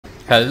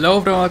Hello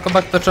everyone, welcome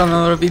back to the channel,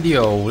 another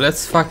video.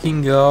 Let's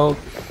fucking go.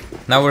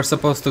 Now we're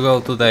supposed to go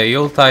to the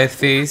Yuletide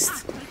Feast,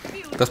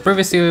 because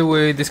previously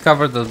we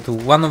discovered that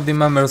one of the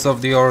members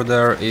of the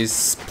order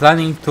is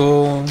planning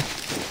to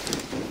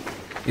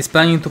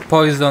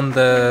poison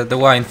the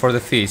wine for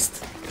the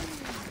feast,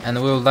 and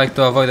we would like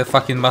to avoid a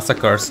fucking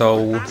massacre,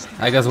 so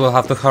I guess we'll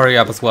have to hurry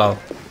up as well.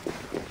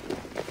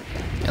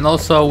 And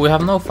also, we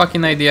have no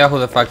fucking idea who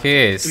the fuck he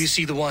is. Do you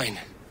see the wine?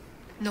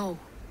 No.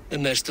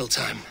 Then there's still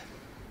time.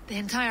 The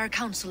entire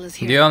council is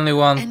here. The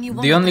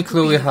only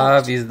clue we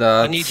have is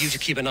that I need you to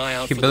keep an eye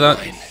out for the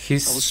wine.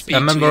 He's a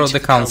member of the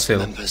council.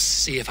 Members,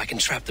 see if I can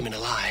trap them in a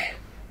lie.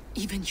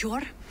 Even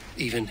Hjor?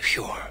 Even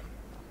Hjor.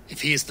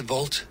 If he is the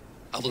Vault,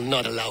 I will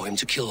not allow him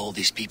to kill all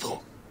these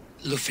people.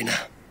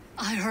 Lufina.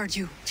 I heard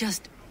you.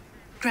 Just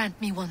grant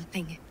me one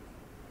thing.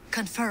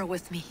 Confer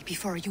with me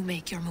before you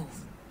make your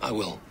move. I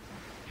will.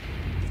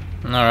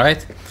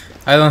 Alright.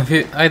 I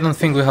don't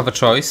think we have a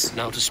choice.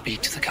 Now to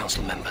speak to the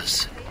council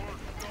members.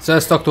 So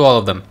let's talk to all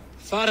of them.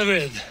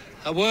 Faravid,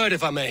 a word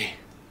if I may.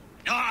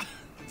 Ah,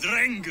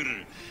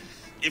 Drengr.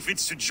 If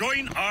it's to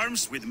join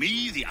arms with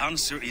me, the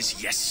answer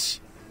is yes.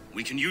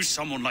 We can use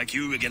someone like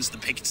you against the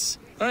Picts.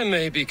 I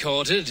may be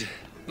courted,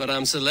 but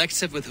I'm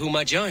selective with whom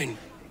I join.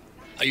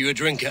 Are you a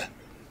drinker?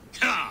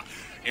 Ha!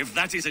 If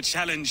that is a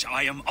challenge,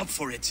 I am up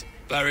for it.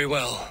 Very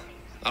well.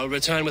 I'll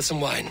return with some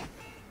wine.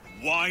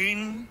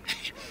 Wine?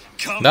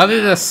 Come That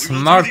is now, a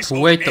smart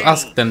way to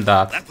ask them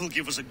that. That will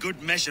give us a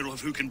good measure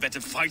of who can better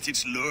fight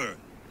its lure.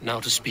 Now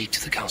to speak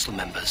to the council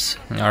members.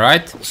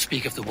 Alright. We'll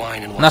speak of the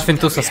wine and Nothing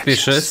too watch their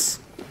suspicious.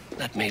 reactions.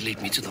 That may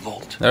lead me to the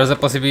vault. There's a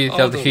possibility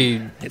that he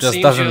It just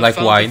seems doesn't you like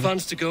have found wine. the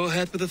funds to go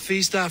ahead with the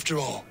feast after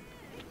all.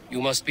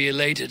 You must be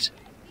elated.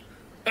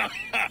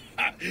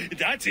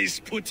 That is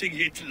putting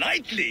it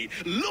lightly.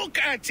 Look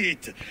at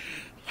it.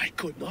 I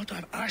could not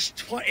have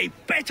asked for a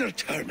better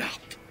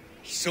turnout.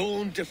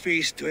 Soon the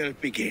feast will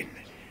begin,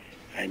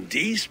 and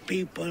these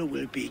people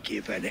will be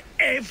given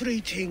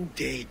everything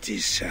they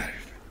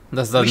deserve.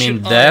 Does that We mean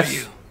should honor death?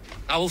 you.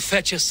 I will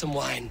fetch us some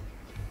wine.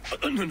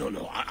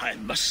 No, I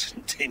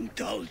mustn't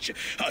indulge.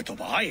 The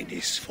wine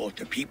is for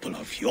the people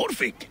of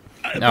Jorvik.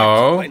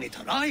 No. But when it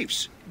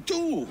arrives,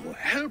 do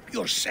help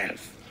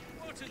yourself.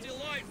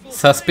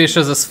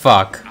 Suspicious as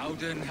fuck.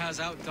 Auden has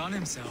outdone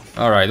himself.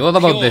 Alright, what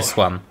about Kiyo, this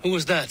one? Who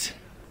was that?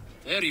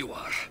 There you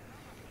are.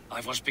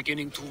 I was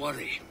beginning to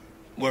worry.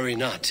 Worry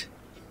not.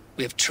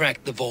 We have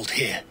tracked the vault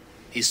here.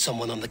 He's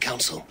someone on the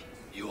council.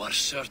 You are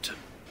certain?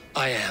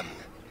 I am.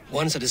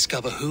 Once I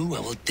discover who,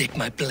 I will dig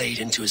my blade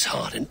into his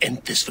heart and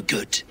end this for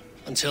good.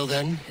 Until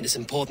then, it is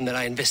important that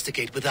I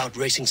investigate without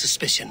raising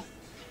suspicion.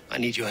 I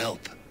need your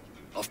help.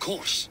 Of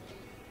course.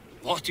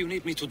 What do you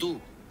need me to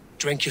do?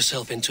 Drink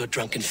yourself into a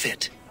drunken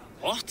fit.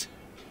 What?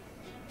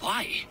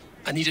 Why?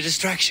 I need a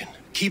distraction.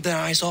 Keep their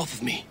eyes off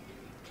of me.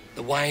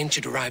 The wine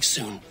should arrive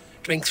soon.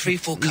 Drink 3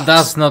 full cups.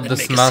 That's not and the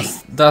make a smart.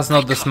 scene. That's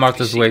not I the can't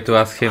smartest be way to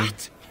ask him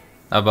What?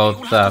 about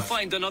You'll have that. to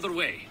find another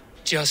way.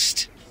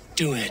 Just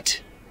do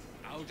it.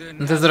 Auden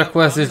This has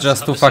request is outdone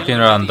just too himself. fucking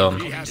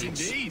random.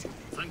 Indeed.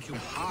 Thank you.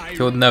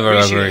 He would never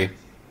agree.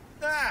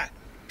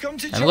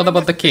 And what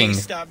about the king?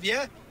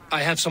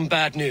 I have some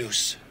bad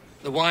news.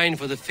 The wine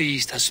for the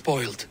feast has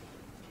spoiled.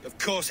 Of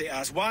course it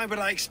has. Why would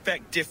I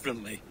expect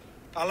differently?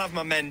 I'll have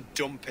my men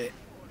dump it.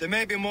 There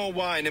may be more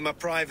wine in my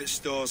private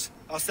stores.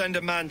 I'll send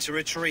a man to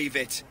retrieve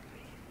it.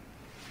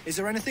 Is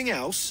there anything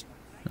else?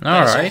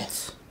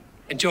 Alright.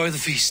 Enjoy the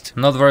feast.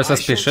 Not very I shall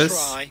suspicious.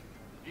 try.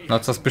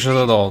 Not suspicious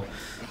at all.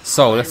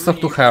 So let's talk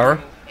to her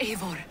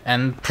Eivor.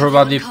 and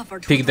probably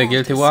uncovered pick who the brought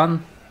guilty this?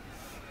 one.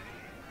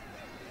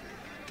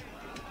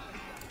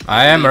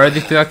 I am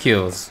ready to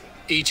accuse.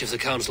 Each of the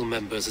council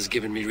members has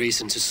given me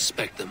reason to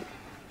suspect them.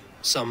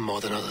 Some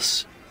more than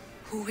others.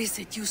 Who is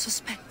it you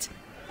suspect?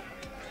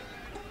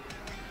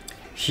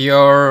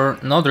 You're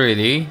not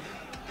really.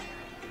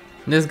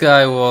 This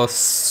guy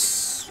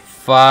was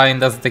fine.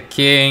 That's the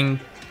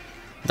king.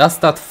 That's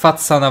that fat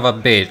son of a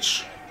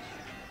bitch.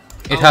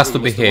 It has to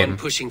Auden be was the one him.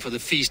 pushing for the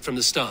feast from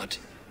the start.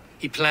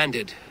 He planned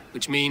it,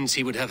 which means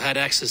he would have had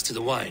access to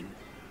the wine.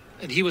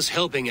 And he was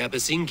helping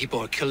Abbess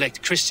Ingibor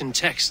collect Christian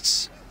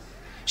texts.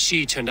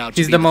 She turned out to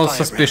He's be the most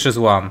firebrand. suspicious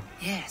one.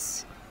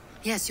 Yes.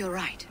 Yes, you're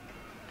right.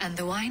 And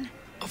the wine?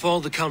 Of all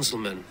the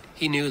councilmen,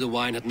 he knew the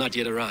wine had not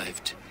yet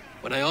arrived.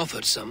 When I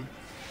offered some,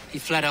 he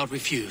flat out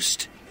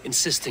refused,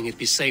 insisting it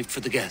be saved for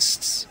the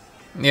guests.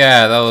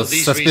 Yeah, that For was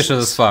these suspicious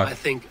reasons, as fuck. I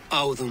think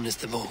Audun is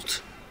the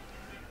Vault.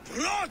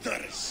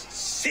 Brothers,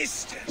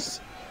 sisters,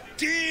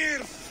 dear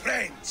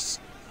friends,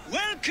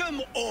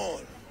 welcome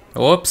all.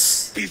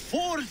 Whoops.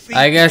 Before we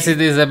I guess begin,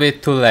 it is a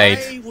bit too late.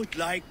 I would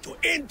like to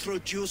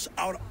introduce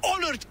our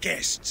honored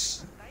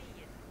guests.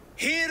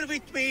 Here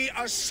with me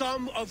are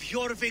some of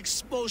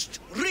Jorvik's most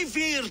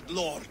revered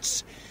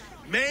lords.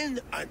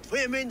 Men and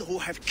women who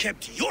have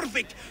kept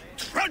Jorvik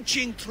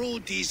trudging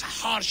through these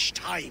harsh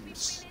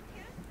times.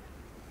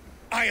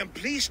 I am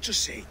pleased to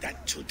say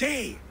that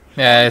today,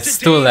 Yeah, on it's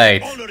the too day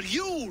late. we honor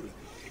Yule,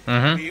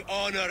 Mhm. we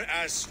honor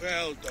as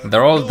well the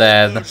They're all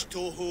dead. nobles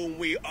to whom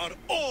we are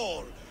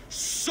all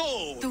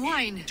so The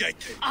wine.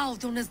 indebted.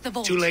 Aldon is the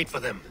vault. Too late for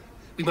them.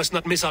 We must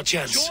not miss our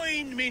chance.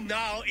 Join me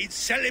now in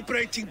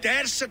celebrating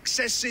their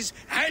successes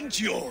and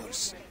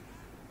yours.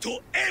 To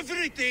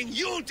everything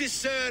you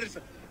deserve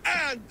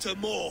and to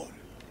more.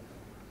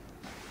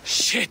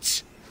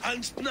 Shit!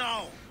 And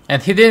now,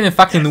 And he didn't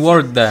fucking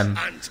work then.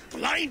 and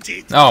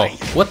blinded Oh, by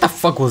what the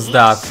fuck was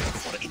that?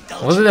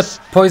 for Was it a indulgence,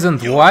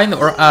 poisoned your wine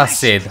or foolish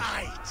acid?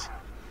 pride.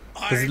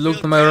 Because it I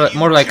looked will more- tell you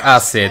more like just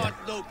acid.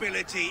 what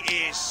nobility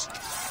is.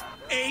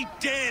 A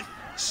death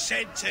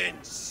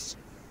sentence.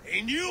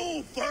 A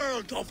new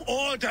world of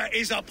order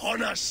is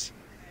upon us.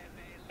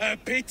 A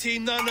pity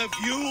none of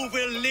you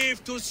will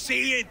live to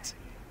see it.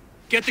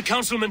 Get the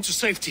councilman to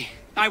safety.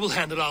 I will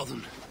handle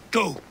Alden.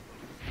 Go!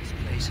 This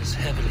place is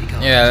heavily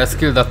guarded. Yeah, let's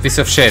kill that piece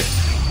of shit.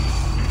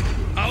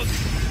 Out.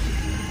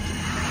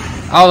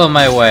 Out of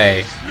my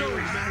way.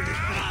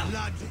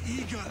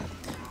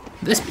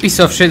 This piece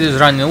of shit is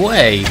running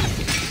away.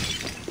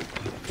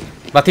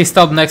 But he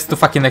stopped next to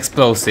fucking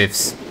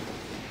explosives.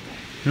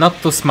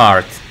 Not too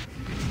smart.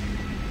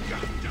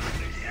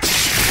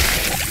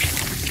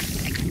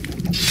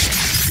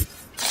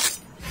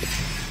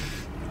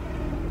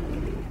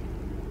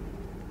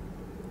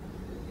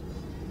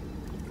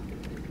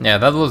 Yeah,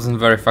 that wasn't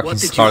very fucking What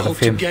did you smart hope of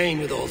to him. gain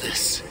with all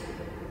this?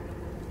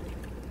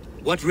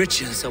 What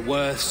riches are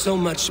worth so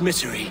much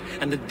misery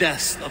and the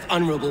deaths of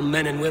honorable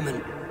men and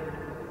women?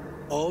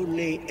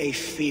 Only a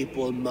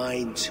feeble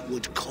mind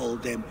would call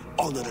them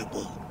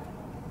honorable.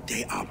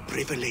 They are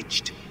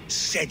privileged,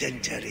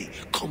 sedentary,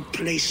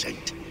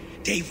 complacent.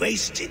 They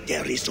wasted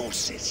their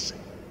resources.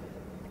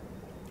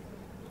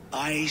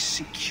 I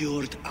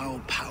secured our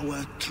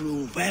power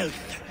through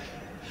wealth.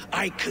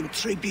 I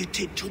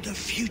contributed to the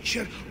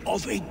future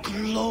of a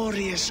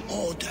glorious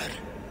order.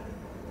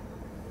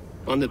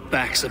 On the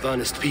backs of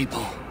honest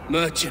people,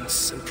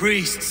 merchants and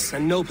priests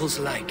and nobles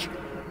alike.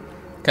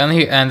 Can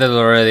he end it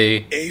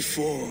already?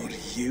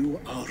 A4, you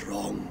are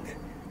wrong.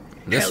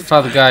 This Held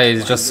fat back guy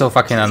is by just so your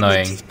fucking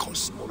annoying. primitive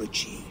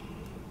cosmology.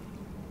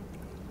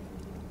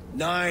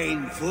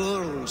 9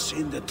 worlds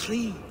in the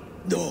tree?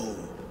 No.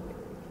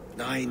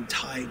 9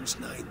 times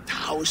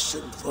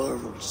 9,000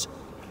 worlds.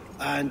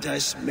 And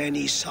as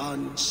many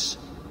suns.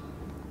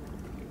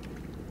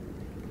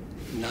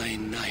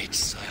 9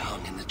 nights I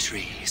hung in the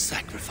tree,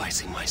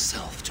 sacrificing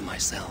myself to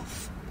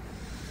myself.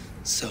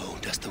 So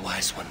does the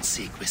wise one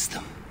seek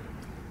wisdom.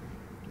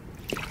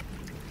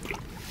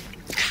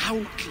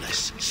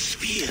 Countless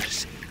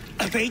spheres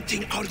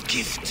awaiting our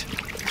gift,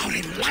 our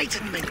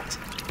enlightenment.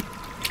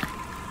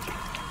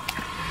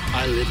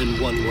 I live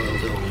in one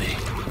world only.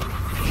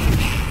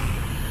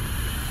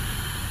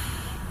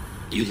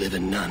 You live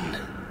in none.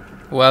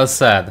 Well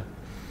said.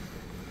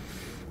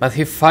 But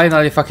he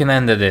finally fucking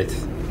ended it.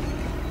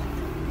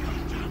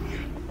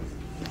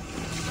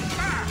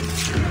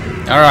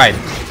 Alright,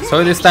 so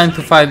it is time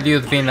to fight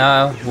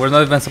Liudvina. We're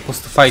not even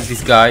supposed to fight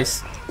these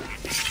guys.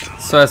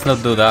 So let's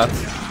not do that.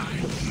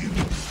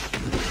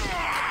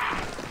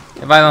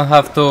 If I don't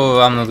have to,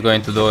 I'm not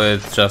going to do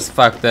it. Just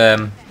fuck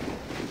them.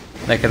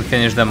 I can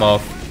finish them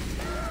off.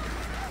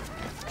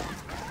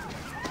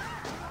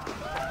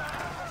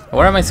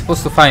 Where am I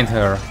supposed to find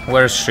her?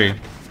 Where is she?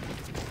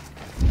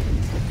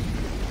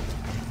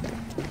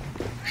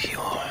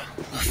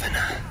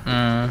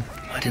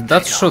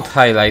 That should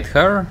highlight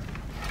her.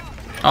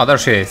 Oh, there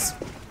she is.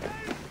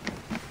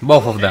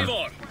 Both of them.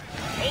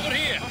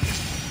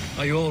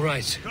 Are you all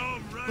right?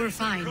 We're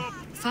fine.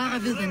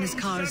 Faravil and his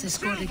cars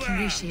escorted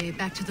Kirishe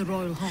back to the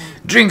royal hall.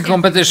 Drink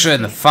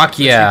competition! Fuck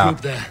yeah!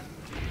 Regroup there.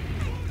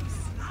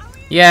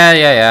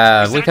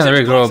 Yeah. We can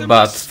regroup,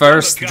 but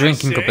first,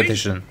 drinking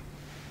competition.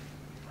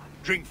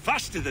 Drink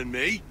faster than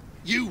me,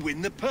 you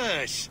win the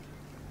purse.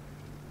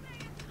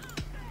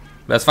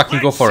 Let's fucking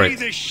go for See it.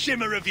 the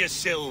shimmer of your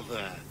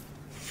silver,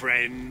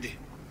 friend.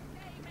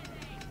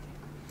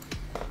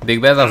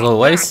 Big bet as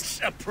always.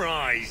 That's a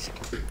prize.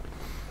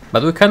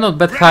 But we cannot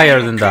bet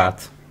higher than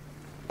that.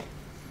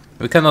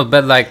 We cannot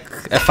bet like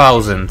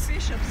 1,000.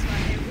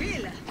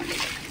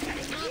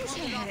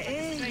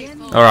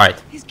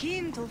 Alright.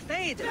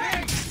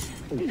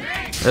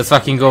 Let's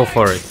fucking go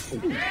for it.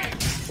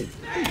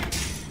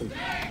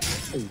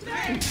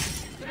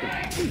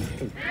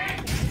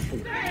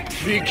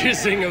 Be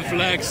kissing a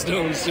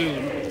flagstone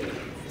soon.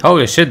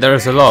 Holy shit,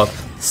 there's a lot.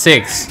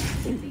 6.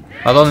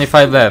 But only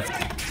 5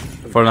 left.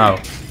 For now.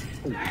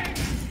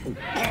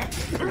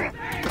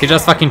 He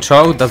just fucking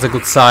choked, that's a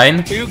good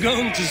sign. You're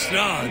going to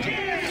start.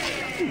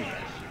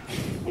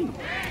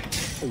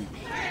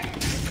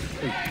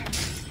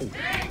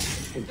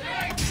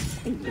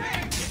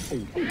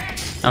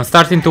 I'm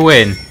starting to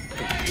win.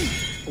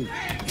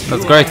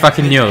 That's great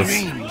fucking news.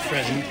 Green,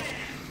 friend.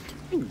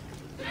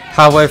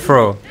 Halfway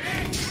through.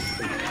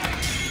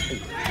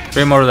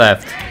 3 more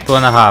left.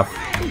 2.5.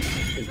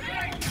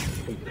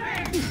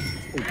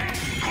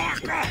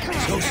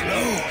 So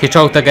slow. He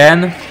choked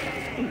again.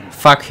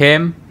 Fuck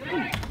him.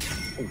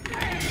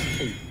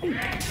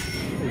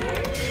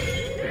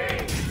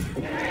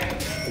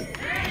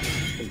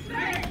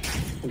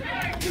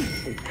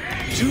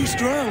 Too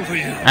strong for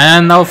you.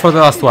 And now for the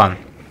last one.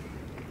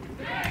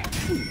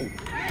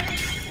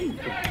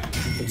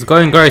 It's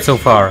going great so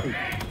far.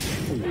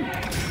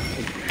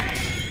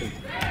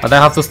 But I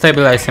have to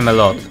stabilize him a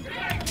lot.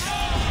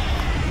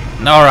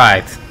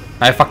 Alright,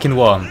 I fucking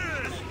won.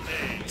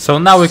 So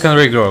now we can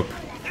regroup.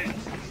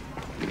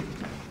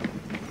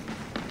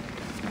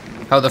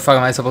 How the fuck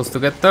am I supposed to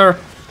get there?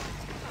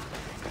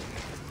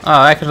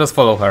 Ah, I can just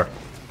follow her.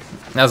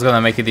 That's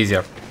gonna make it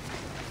easier.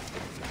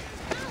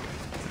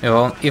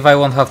 If I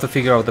won't have to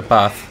figure out the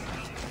path.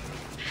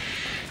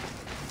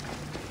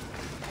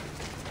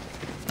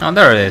 Oh,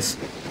 there it is.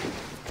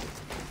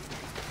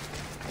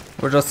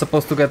 We're just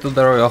supposed to get to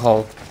the Royal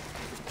Hall.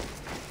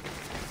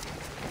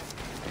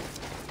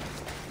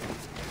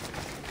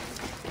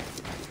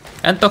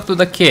 And talk to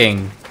the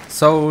king.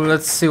 So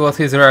let's see what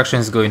his reaction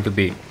is going to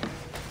be.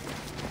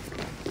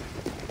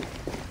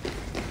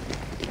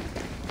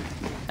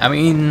 I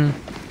mean,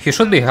 he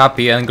should be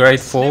happy and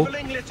grateful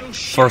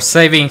for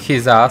saving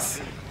his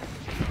ass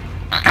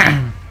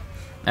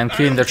and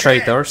killing the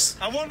traitors.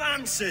 I want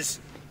answers.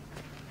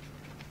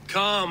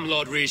 Calm,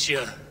 Lord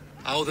Risha.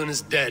 Alden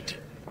is dead.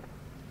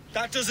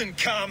 That doesn't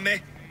calm me.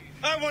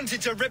 I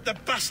wanted to rip the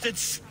bastard's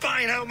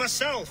spine out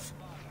myself.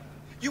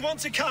 You want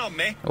to calm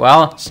me?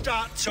 Well,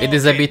 Start it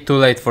is a talking. bit too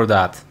late for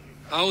that.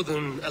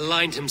 Alden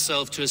aligned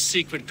himself to a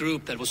secret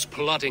group that was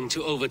plotting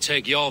to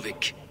overtake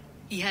Jorvik.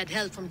 He had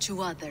help from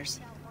two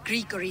others,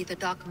 Grigory the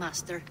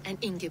Dockmaster and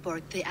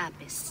Ingeborg the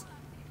Abbess.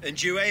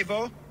 And you,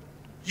 Eivor?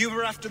 You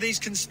were after these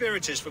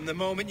conspirators from the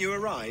moment you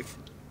arrived?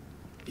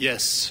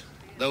 Yes,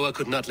 though I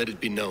could not let it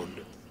be known.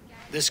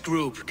 This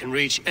group can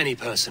reach any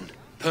person,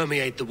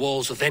 permeate the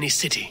walls of any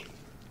city.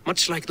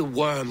 Much like the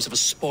worms of a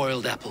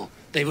spoiled apple,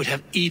 they would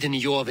have eaten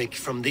Jorvik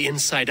from the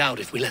inside out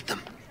if we let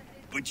them.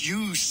 But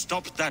you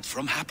stopped that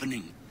from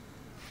happening.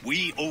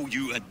 We owe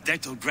you a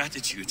debt of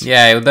gratitude.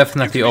 Yeah, you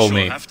definitely owe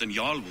me. Halfdan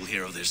Jarl will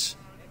hear of this.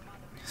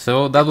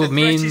 So that would The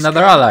mean threat is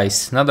another gone.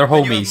 allies, another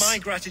And you have homies. my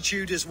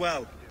gratitude as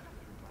well.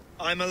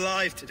 I'm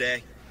alive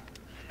today.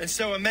 And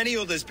so are many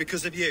others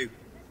because of you.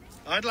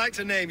 I'd like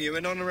to name you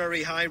an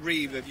honorary High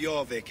Reeve of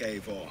Jorvik,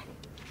 Eivor.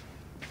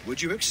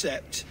 Would you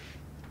accept?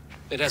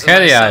 It has a Hell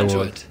nice yeah, I sound to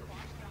would. it.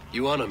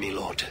 You honor me,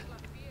 Lord.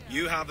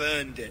 You have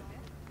earned it.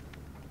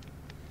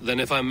 Then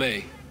if I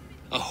may,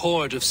 a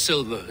hoard of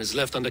silver is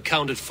left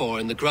unaccounted for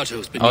in the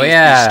grottos beneath Oh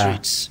yeah. these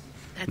streets.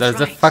 That's There's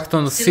the right. fact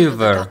on the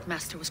silver. The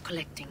Dockmaster was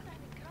collecting.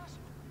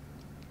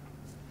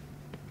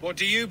 What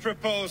do you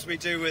propose we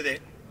do with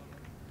it?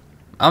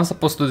 I'm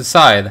supposed to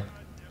decide.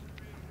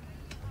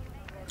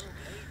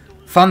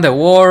 Fund the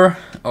war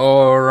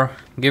or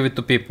give it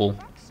to people.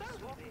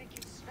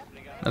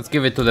 Let's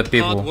give it to the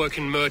people.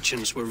 Hard-working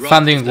merchants were robbed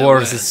Funding of their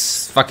wars wares.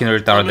 is fucking Honor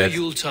retarded.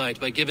 Yuletide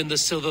by giving the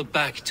silver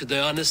back to the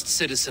honest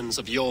citizens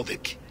of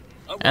Jorvik.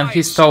 A And he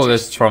wise stole it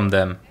suggestion. from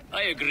them.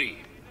 I agree.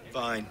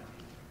 Fine.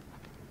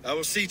 I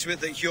will see to it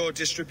that Hjor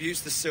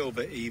distributes the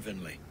silver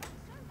evenly.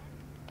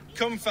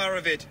 Come,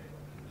 Faravid.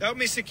 Help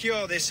me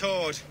secure this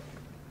hoard.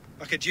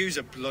 I could use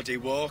a bloody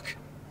walk.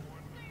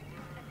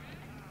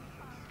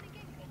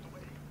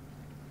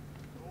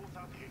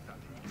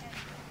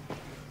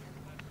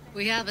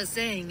 We have a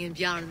saying in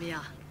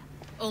Bjarmia.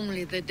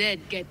 Only the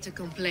dead get to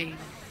complain.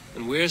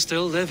 And we're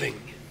still living.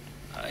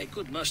 I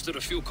could muster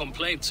a few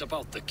complaints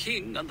about the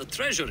king and the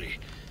treasury,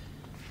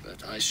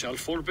 but I shall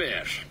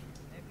forbear.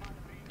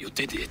 You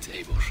did it,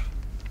 Eivor.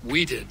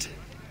 We did.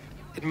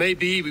 It may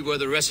be we were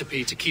the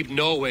recipe to keep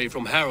Norway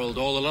from Harald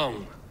all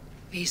along.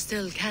 We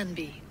still can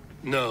be.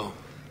 No.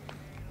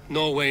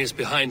 Norway is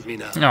behind me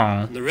now. No.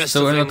 And the rest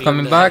So of we're not England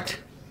coming ahead. back?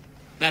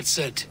 That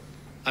said,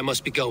 I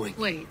must be going.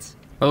 Wait.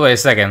 But wait a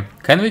second.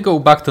 Can we go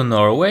back to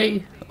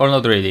Norway or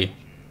not really?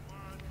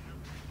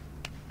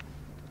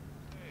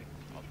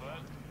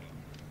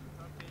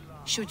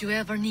 Should you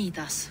ever need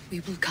us, we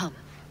will come.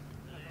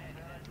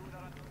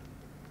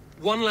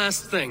 One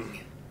last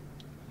thing.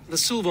 The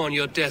silver on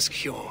your desk,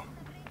 Hjor.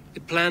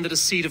 It planted a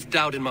seed of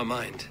doubt in my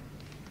mind.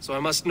 So I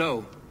must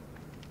know.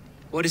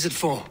 What is it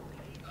for?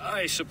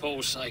 I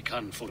suppose I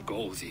can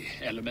forego the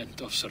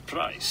element of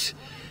surprise.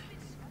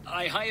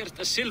 I hired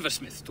a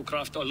silversmith to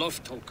craft a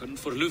love token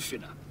for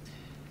Lufina.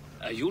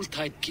 A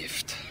Yuletide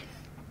gift.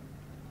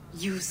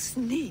 You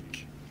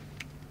sneak.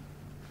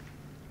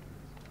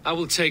 I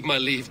will take my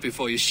leave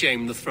before you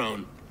shame the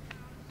throne.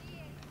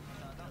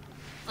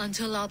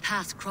 Until our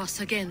paths cross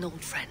again,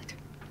 old friend.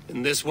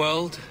 In this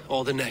world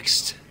or the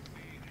next.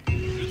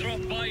 You drop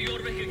by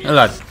Jorvik again.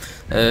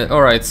 Alright.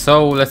 Alright,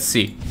 so let's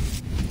see.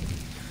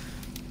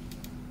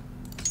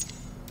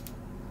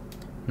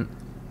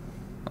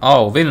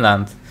 Oh,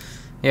 Vinland.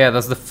 Yeah,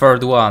 that's the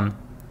third one.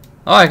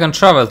 Oh, I can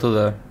travel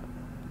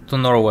to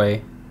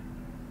Norway.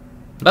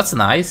 That's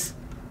nice.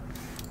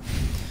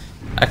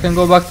 I can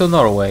go back to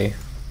Norway.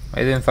 I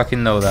didn't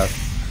fucking know that.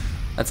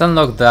 Let's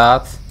unlock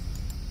that.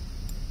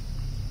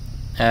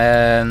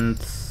 And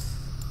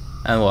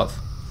what?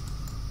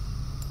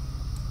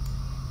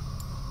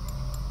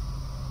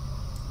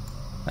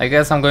 I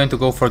guess I'm going to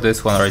go for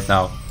this one right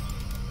now.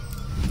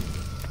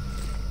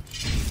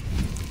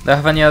 Do I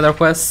have any other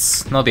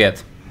quests? Not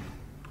yet.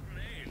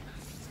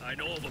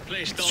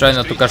 Let's try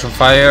not to catch on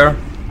fire.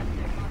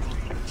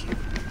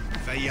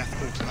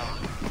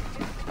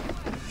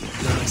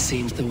 Now it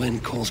seems the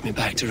wind calls me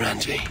back to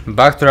Randvi.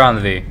 Back to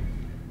Randvi.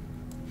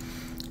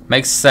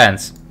 Makes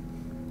sense.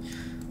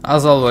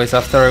 As always,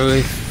 after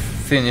we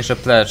finish a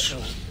pledge.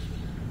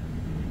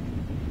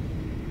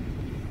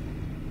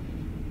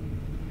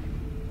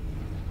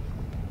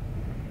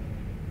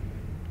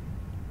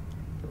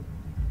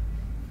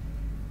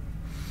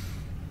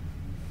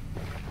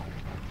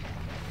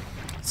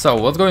 So,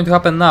 what's going to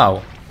happen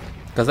now?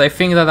 Because I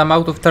think that I'm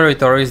out of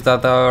territories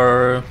that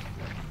are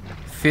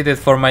fitted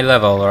for my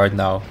level right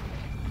now.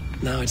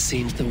 Now it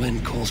seems the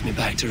wind calls me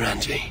back to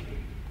Randvi.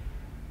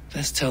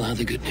 Let's tell her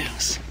the good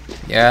news.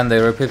 Yeah, and they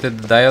repeated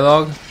the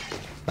dialogue.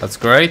 That's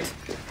great.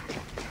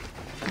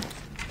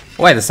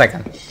 Wait a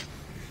second.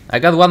 I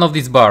got one of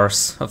these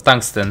bars of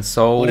tungsten,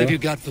 so... What have you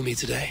got for me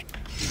today?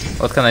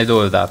 What can I do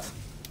with that?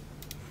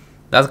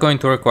 That's going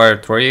to require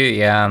 3,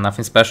 yeah,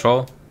 nothing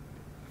special.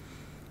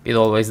 It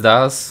always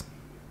does.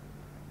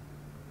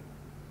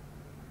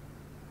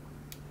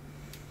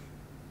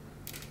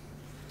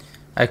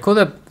 I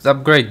could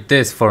upgrade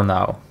this for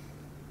now.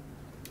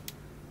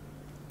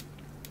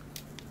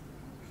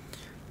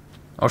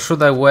 Or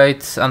should I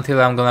wait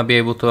until I'm gonna be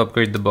able to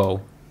upgrade the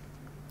bow?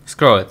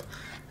 Screw it.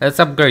 Let's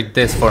upgrade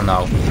this for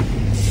now.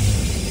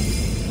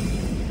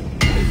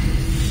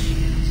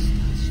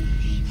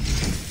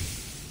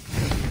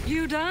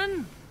 You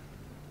done?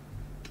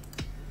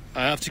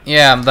 I have to...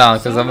 Yeah, I'm done,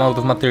 because I'm out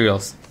of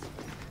materials.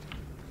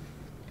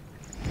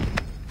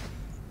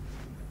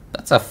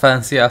 That's a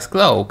fancy ass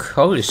cloak,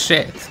 holy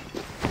shit.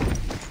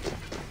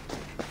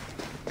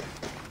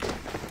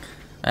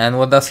 And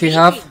what does he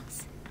have?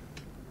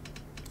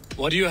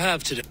 What do you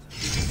have today?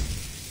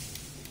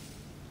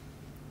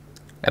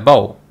 A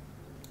bow.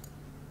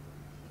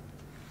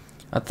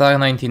 Attack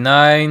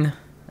 99,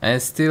 and it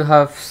still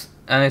has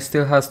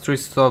 3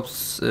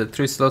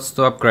 slots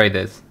to upgrade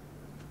it.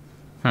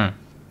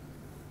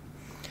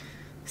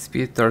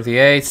 Speed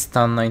 38,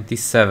 stun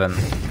 97.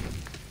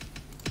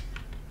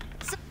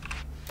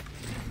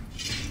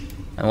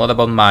 And what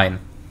about mine?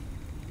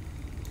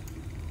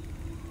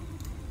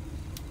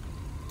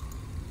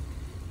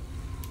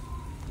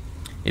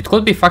 It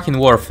could be fucking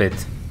worth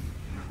it.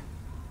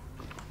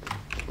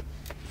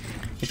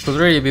 It could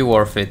really be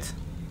worth it.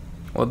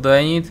 What do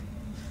I need?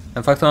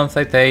 A facton of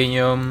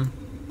titanium,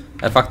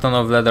 a facton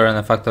of leather, and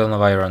a facton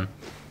of iron.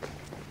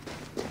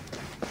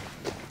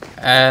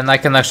 And I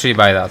can actually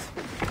buy that.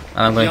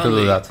 And I'm going to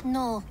do that.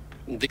 No.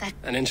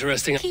 An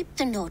interesting... Keep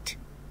the note.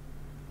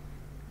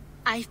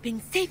 I've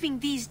been saving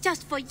these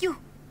just for you.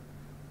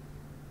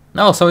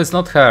 No, so it's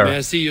not her. May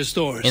I see your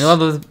stores?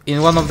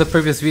 In one of the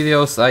previous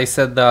videos, I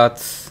said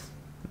that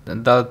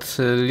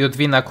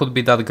Ludwina could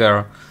be that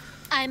girl,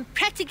 I'm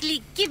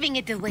practically giving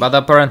it away. but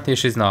apparently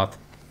she's not.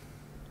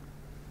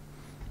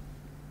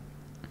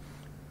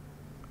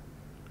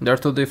 They're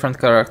 2 different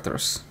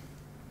characters.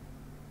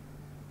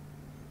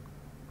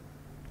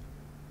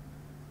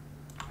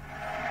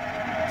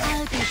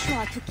 I'll be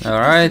sure to keep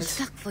Alright. this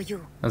in stock for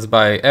you. Let's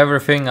buy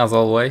everything as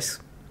always.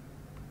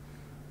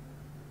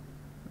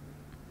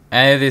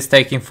 And it is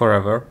taking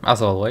forever,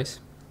 as always.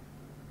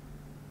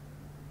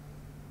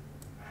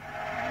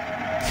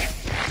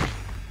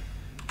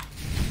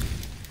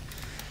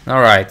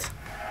 Alright.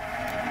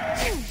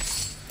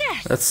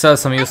 Let's sell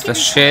some useless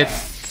shit.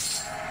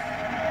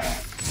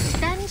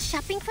 Done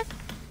shopping for...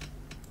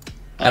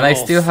 And I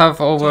still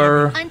have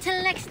over...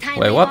 Until next time.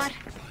 Wait, what? Mayor.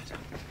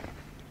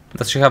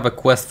 Does she have a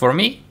quest for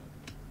me?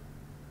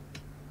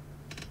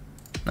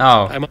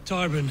 No, I'm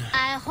Tarbin.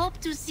 I hope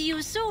to see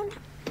you soon.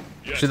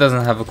 she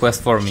doesn't have a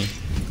quest for me.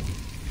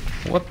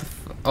 What the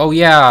f... Oh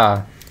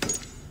yeah!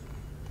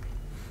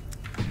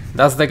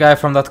 That's the guy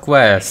from that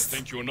quest.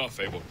 Thank you enough,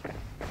 Abel.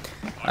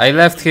 I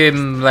left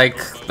him like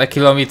a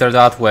kilometer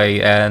that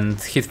way and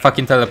he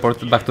fucking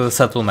teleported back to the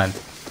settlement.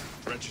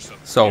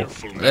 So,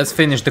 let's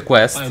finish the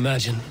quest. I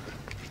imagine.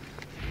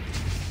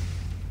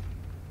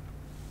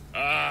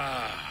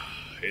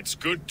 It's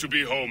good to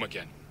be home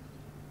again.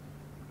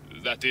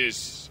 That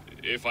is,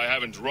 if I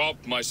haven't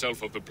robbed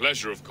myself of the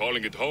pleasure of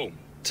calling it home.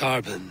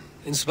 Tarbin,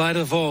 in spite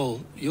of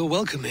all, you're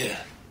welcome here.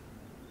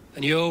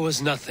 And you owe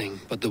us nothing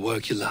but the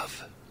work you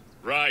love.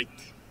 Right.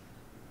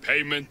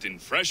 Payment in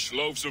fresh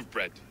loaves of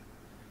bread.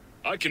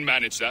 I can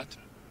manage that.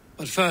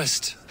 But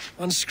first,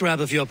 one scrap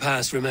of your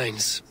past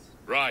remains.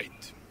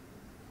 Right.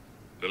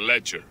 The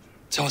ledger.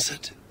 Toss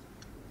it.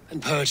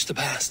 And purge the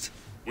past.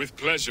 With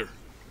pleasure.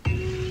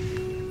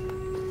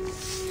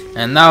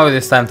 And now it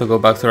is time to go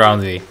back to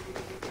round V.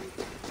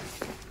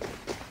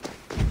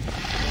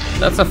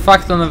 That's a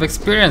fuck ton of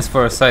experience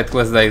for a side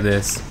quest like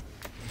this.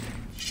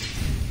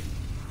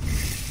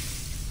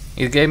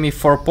 It gave me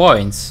 4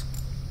 points.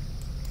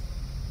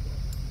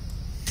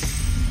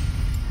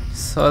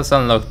 So let's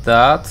unlock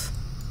that.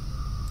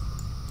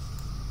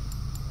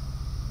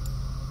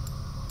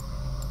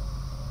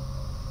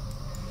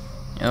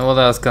 And what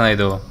else can I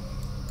do?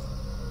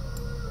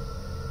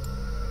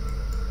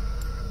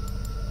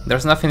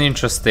 There's nothing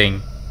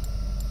interesting.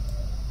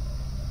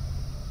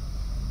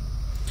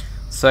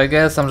 So I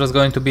guess I'm just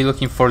going to be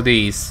looking for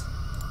these.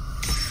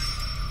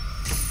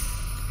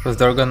 Because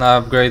they're gonna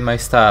upgrade my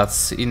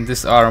stats in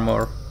this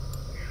armor.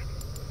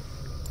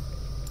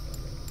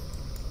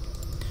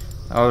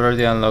 I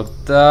already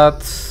unlocked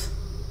that.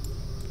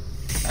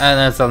 And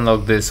let's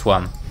unlock this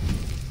one.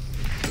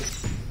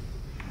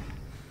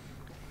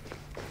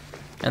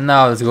 And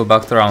now let's go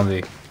back to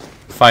Roundy.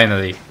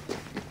 Finally.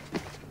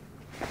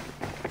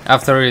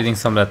 After reading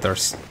some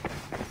letters.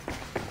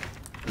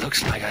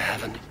 Looks like I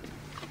haven't.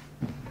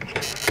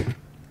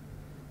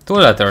 2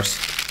 letters.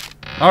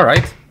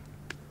 Alright.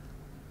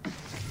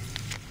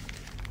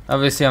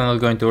 Obviously I'm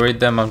not going to read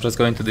them, I'm just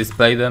going to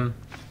display them.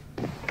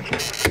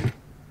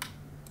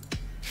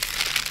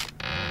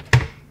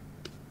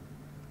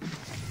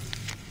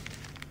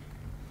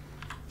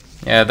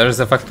 Yeah, there's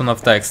a fuck ton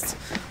of text.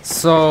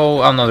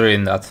 So I'm not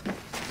reading that.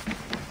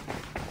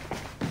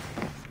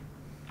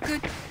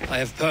 Good. I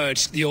have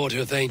purged the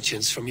Order of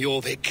Ancients from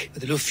Jorvik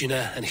with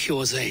Lufina and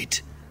Hjor's aid.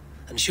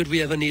 And should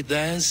we ever need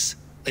theirs,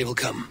 they will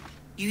come.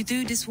 You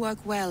do this work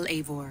well,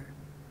 Eivor.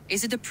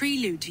 Is it a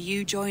prelude to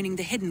you joining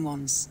the Hidden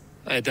Ones?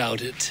 I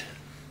doubt it.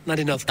 Not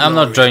enough. I'm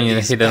not joining the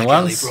Hidden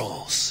Ones.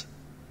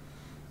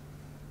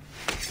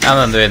 I'm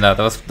not doing that,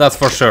 that's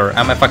for sure.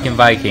 I'm a fucking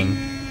Viking.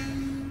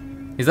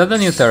 Is that the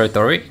new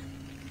territory?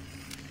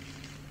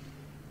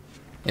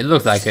 It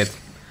looks like it.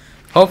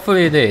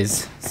 Hopefully it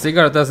is.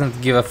 Sigurd doesn't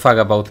give a fuck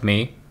about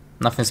me.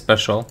 Nothing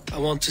special. I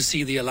want to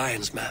see the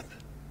Alliance map.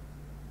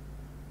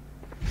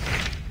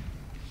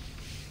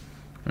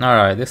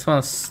 Alright, this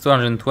one's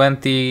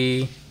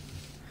 220,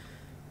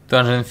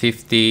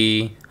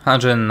 250,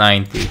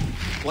 190.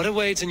 What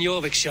awaits in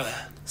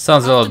Jorvikshire?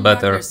 Sounds a lot Alton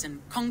better. Ragnarsson,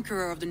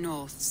 Conqueror of the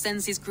North,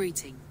 sends his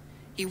greeting.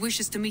 He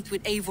wishes to meet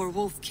with Eivor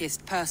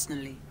Wolfkist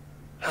personally.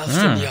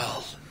 Alton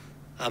Jarl.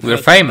 I've We're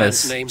heard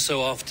famous. that man's name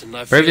so often, I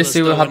feel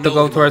Previously as we though had I to know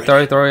go him to our already.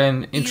 territory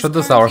and He is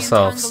introduce currently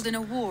ourselves. entangled in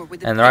a war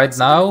with the And right Benqs of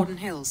the now, Northern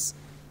Hills.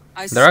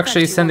 I they're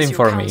actually suspect he sending wants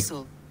your for me.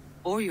 counsel,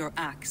 or your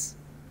axe.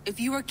 If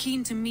you are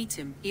keen to meet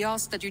him, he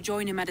asks that you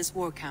join him at his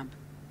war camp.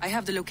 I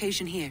have the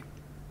location here.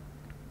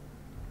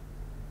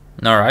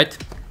 Alright,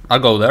 I'll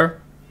go there.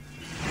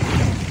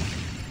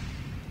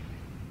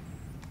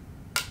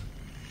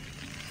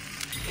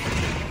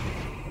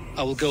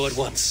 I will go at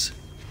once.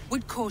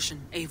 With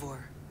caution, Eivor.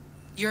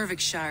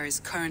 Jorvikshire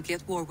is currently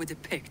at war with the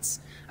Picts,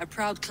 a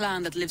proud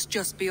clan that lives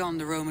just beyond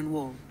the Roman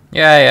wall.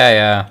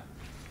 Yeah.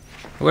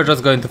 We're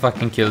just going to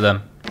fucking kill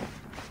them.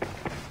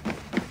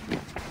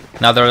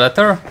 Another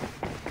letter?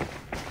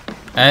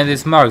 And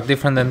it's marked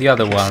different than the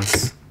other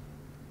ones.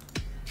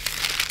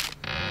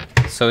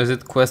 So is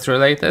it quest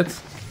related?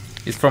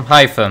 It's from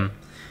Hyphen.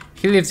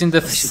 He lives in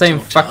the same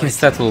fucking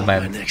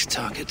settlement. My next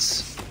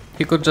targets.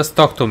 He could just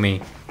talk to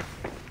me.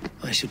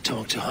 I should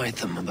talk to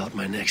Hytham about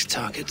my next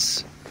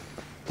targets.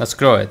 Let's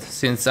screw it.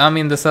 Since I'm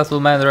in the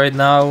settlement right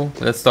now,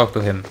 let's talk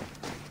to him.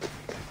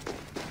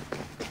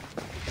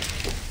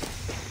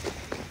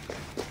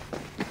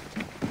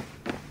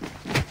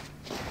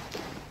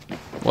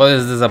 What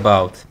is this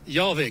about?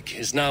 Jorvik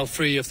is now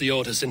free of the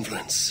Order's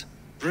influence.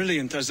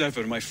 Brilliant as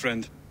ever, my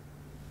friend.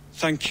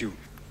 Thank you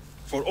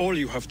for all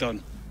you have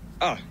done.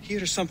 Ah,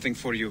 here is something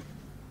for you.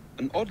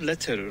 An odd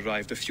letter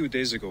arrived a few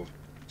days ago,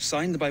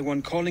 signed by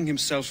one calling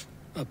himself...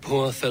 A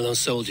poor fellow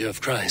soldier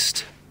of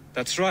Christ.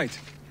 That's right.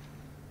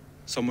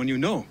 Someone you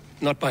know.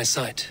 Not by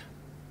sight.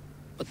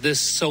 But this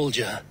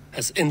soldier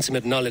has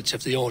intimate knowledge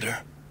of the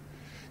Order.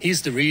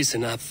 He's the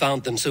reason I've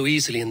found them so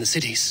easily in the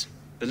cities.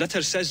 The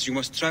letter says you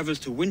must travel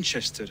to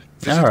Winchester,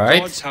 visit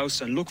Alright. God's house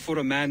and look for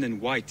a man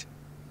in white.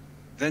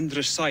 Then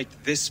recite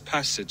this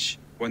passage.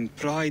 When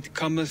pride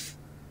cometh,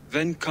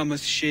 then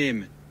cometh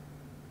shame.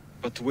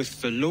 But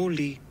with the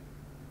lowly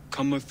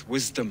cometh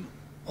wisdom.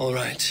 All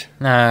right.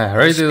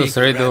 Riddles, Speak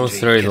to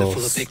riddles, Randy, get a fuller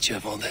riddles. picture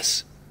of all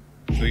this.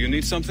 Do you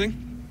need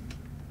something?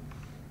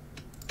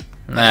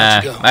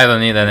 Nah, go. I don't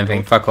need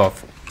anything, fuck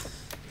off.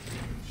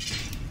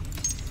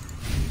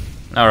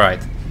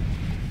 Alright.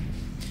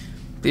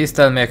 Please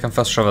tell me I can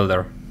fast travel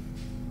there.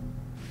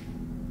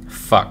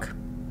 Fuck.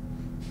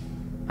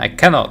 I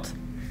cannot.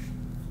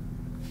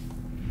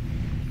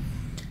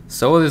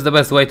 So what is the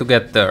best way to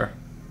get there?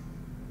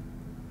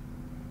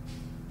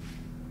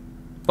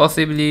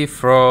 Possibly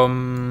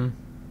from...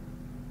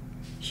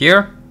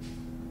 here?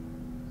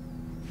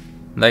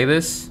 Like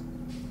this?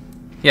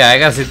 Yeah, I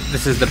guess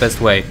this is the best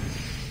way.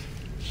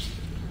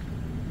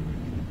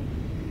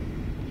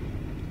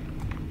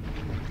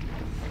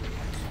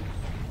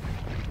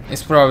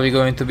 It's probably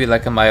going to be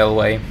like a mile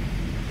away.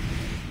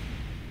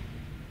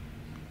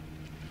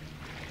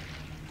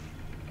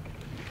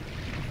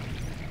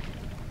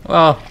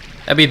 Well,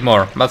 a bit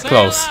more, but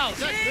close.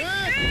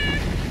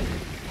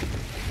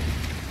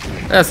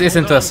 Let's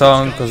listen to a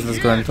song, because that's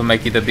going to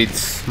make it a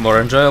bit more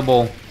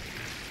enjoyable.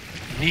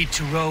 Need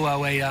to row our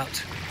way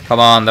out. Come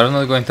on, they're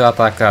not going to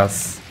attack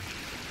us.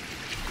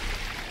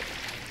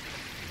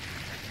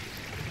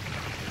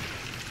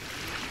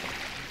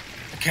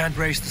 I can't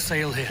raise the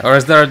sail here. Or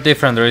is there a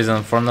different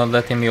reason for not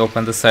letting me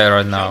open the sail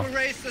right now?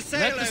 Let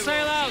the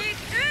sail out.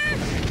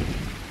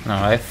 No,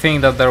 I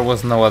think that there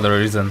was no other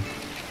reason.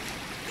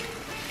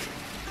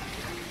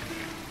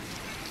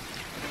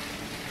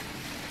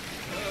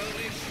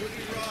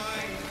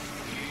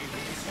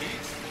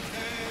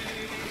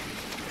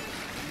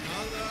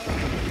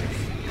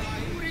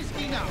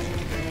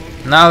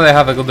 Now they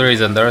have a good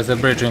reason, there is a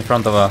bridge in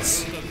front of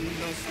us.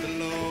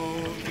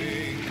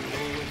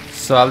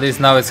 So at least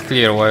now it's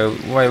clear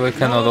why we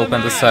cannot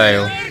open the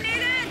sail.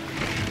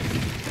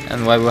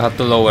 And why we have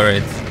to lower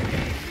it.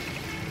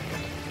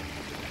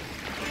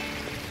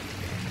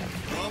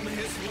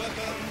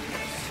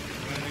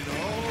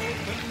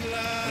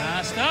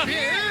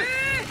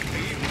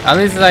 At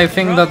least I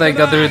think that I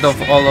got rid of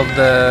all of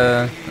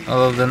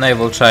the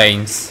naval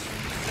chains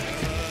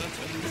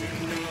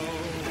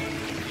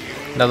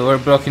that were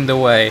blocking the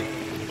way.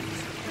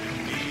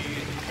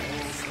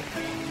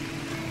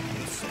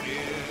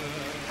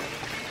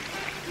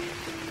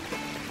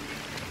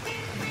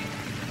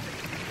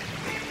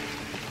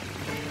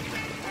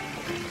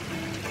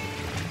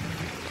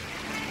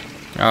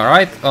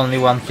 Alright, only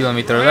 1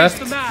 kilometer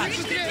left.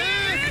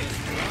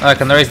 Oh, I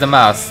can raise the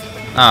mast.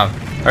 Ah,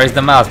 raise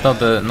the mast, not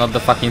the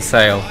fucking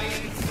sail.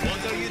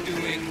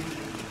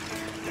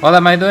 What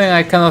am I doing?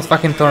 I cannot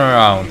fucking turn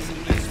around.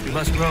 We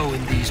must row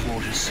in these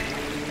waters.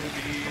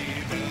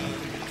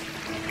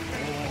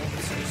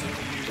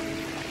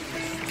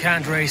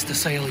 Can't raise the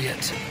sail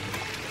yet.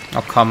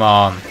 Oh, come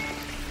on.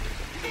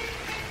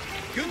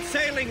 Good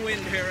sailing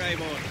wind here,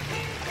 Amon.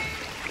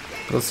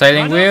 Good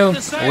sailing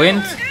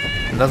wind?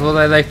 That's what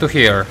I like to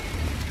hear.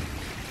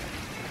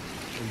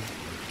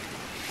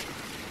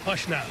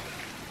 Hush now.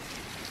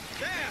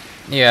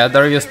 Yeah,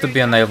 there used to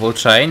be a naval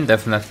chain,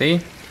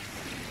 definitely.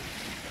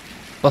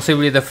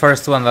 Possibly the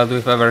first one that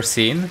we've ever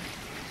seen.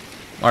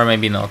 Or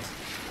maybe not.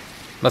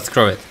 But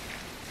screw it.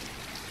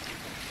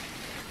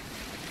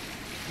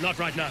 Not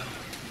right now.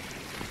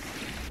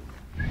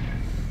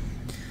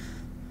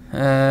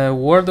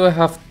 Where do I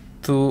have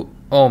to...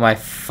 Oh my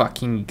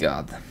fucking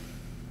god.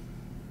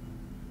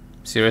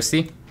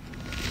 Seriously?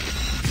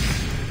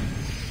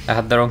 I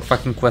had the wrong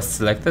fucking quest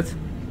selected.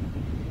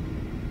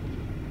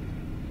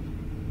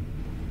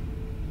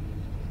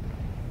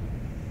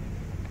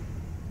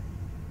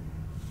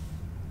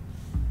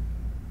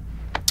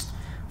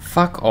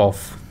 Fuck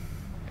off.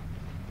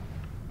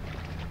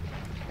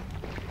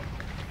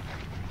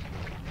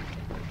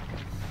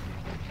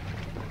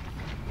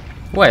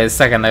 Wait a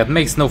second, that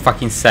makes no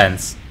fucking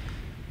sense.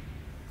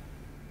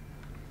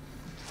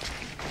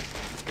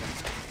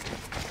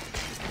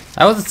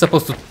 I wasn't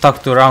supposed to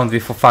talk to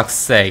Roundvi, for fuck's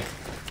sake.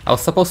 I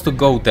was supposed to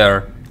go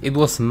there. It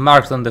was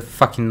marked on the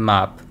fucking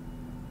map.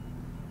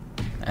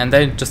 And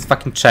then it just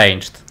fucking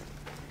changed.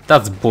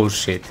 That's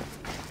bullshit.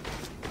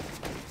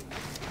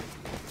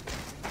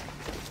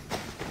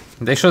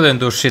 They shouldn't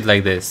do shit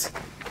like this.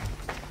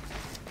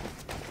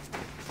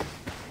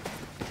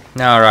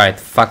 Alright,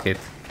 fuck it.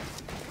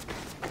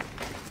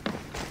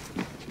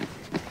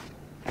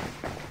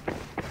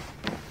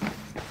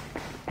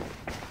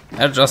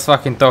 I'll just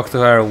fucking talk to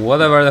her,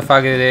 whatever the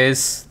fuck it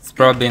is. It's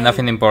probably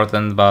nothing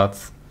important, but...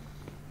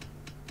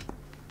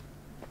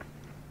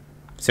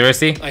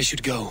 Seriously? I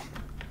should go.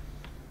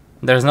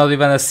 There's not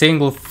even a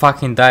single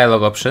fucking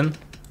dialogue option.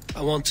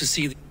 I want to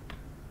see the...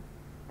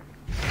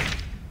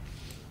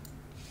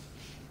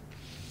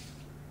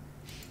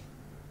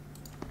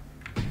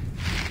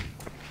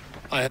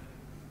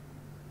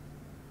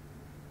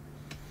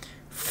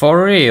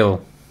 For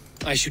real?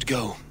 I should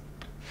go.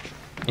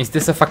 Is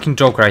this a fucking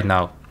joke right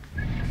now?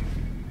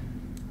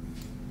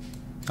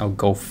 Oh,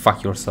 go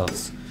fuck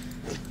yourselves.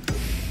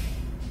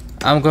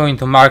 I'm going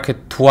to mark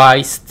it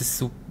twice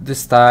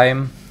this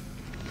time.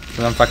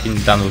 So I'm fucking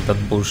done with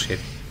that bullshit.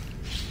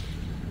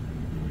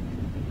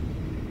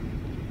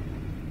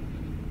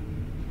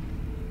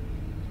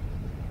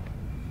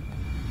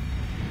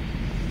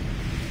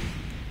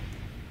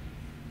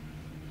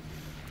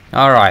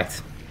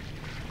 Alright.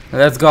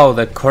 Let's go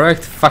the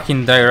correct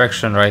fucking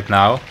direction right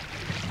now.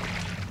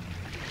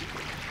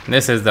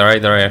 This is the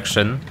right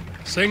direction.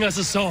 Sing us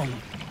a song.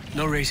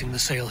 No raising the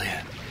sail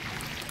here.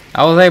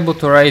 I was able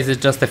to raise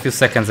it just a few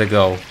seconds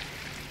ago.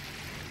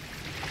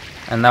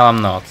 And now I'm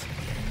not.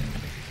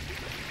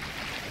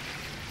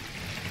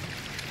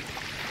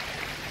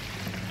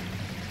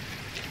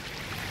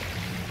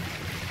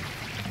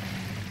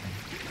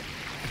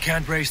 I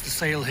can't raise the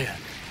sail here.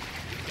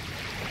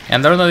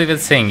 And they're not even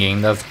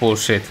singing, that's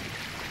bullshit.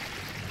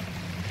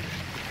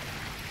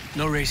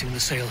 No raising the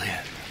sail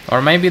here.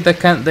 Or maybe they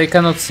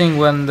cannot sing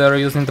when they're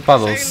using the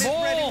paddles.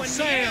 More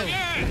sail!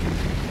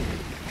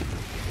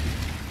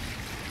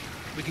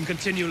 We can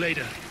continue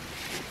later.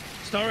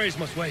 Stories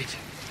must wait.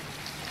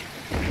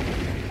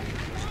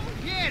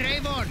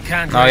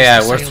 Can't Oh raise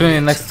yeah, the we're sail swimming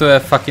yet. next to a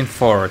fucking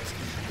fort.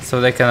 So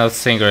they cannot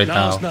sing right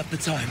now. Now's not the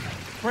time.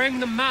 Bring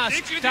the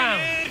mast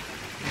down.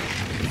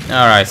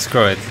 Alright,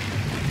 screw it.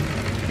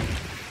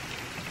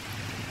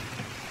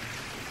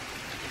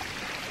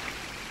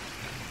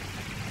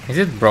 Is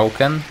it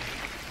broken?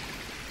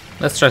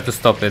 Let's try to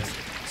stop it.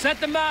 Set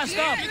the mast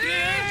up.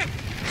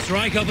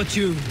 Strike up a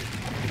tune.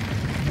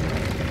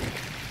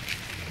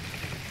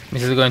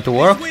 Is it going to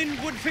work? Wind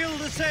would fill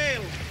the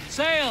sail.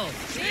 Sail.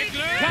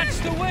 Catch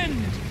the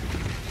wind.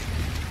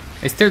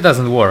 It still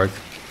doesn't work.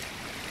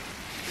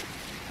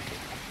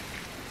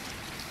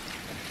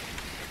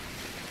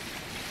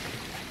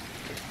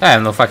 I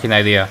have no fucking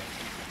idea.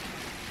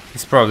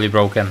 It's probably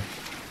broken.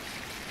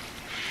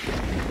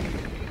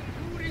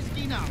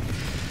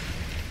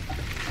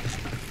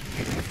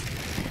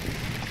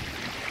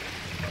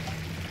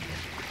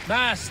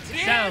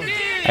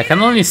 I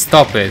can only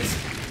stop it,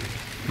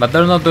 but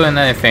they're not doing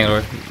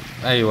anything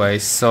anyway,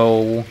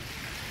 so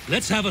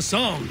Let's have a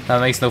song. that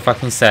makes no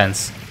fucking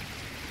sense.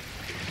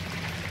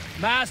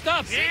 Mast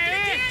up.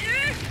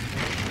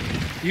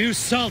 You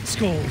salt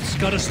skulls,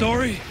 got a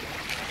story?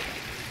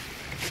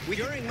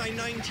 During my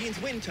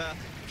 19th winter,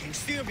 King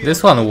Styrbjorn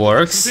This one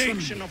works.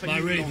 construction of a My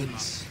new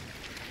ravens.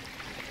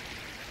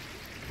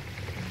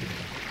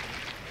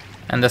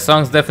 And the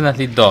songs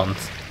definitely don't.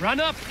 Run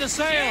up the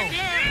sail.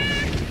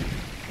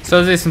 So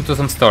let's listen to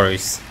some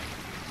stories.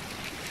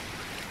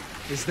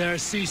 Is there a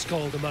sea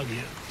skald among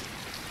you?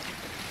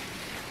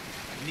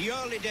 In the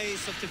early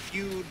days of the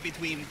feud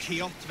between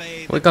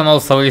Kjotve, We can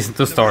also listen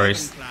to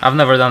stories. I've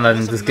never done that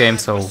in this game,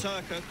 so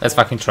let's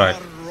fucking try.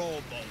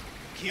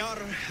 Kjar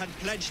had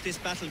pledged his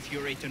battle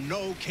fury to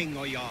no king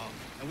or jarl,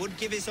 and would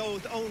give his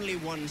oath only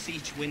once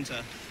each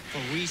winter, for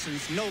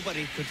reasons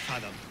nobody could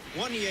fathom.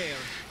 One year,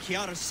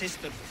 Kjar's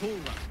sister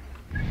Thora.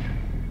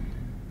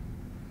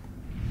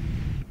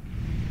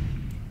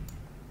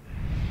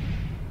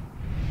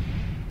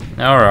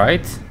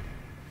 Alright.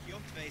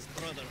 Kjotve's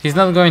brother. He's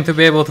not going to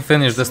be able to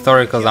finish the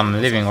story because I'm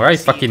leaving right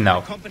fucking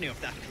now. Company of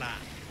that clan,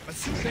 but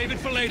Save it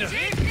for later.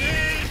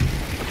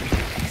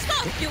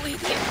 Stop, you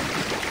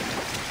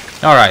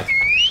idiot! Alright.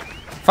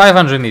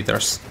 500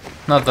 meters.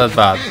 Not that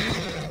bad.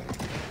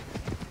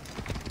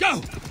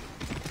 Go!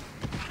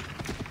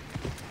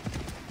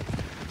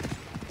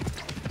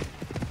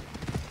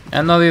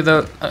 And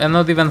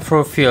not even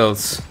through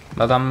fields.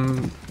 But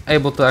I'm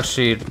able to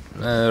actually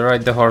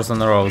ride the horse on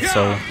the road,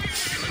 so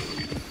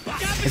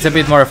it's a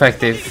bit more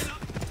effective.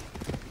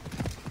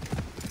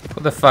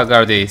 Who the fuck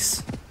are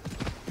these?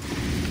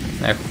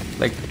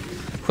 Like,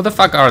 who the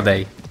fuck are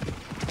they?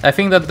 I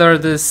think that they're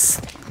this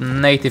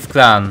native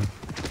clan.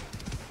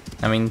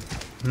 I mean,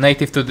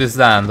 native to this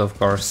land, of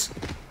course.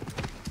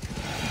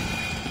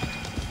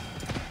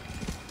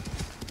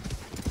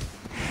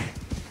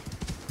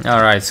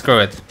 Alright, screw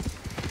it.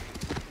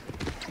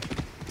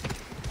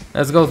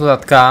 Let's go to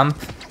that camp.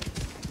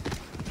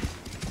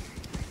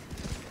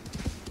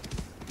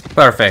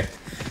 Perfect.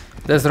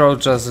 This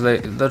road just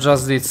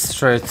leads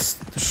straight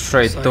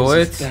to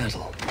it.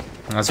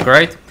 That's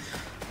great.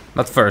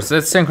 But first,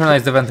 let's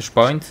synchronize the vantage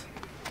point.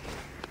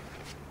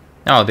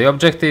 Oh, the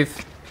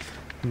objective...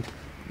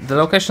 The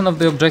location of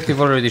the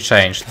objective already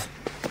changed.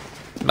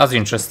 That's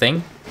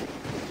interesting.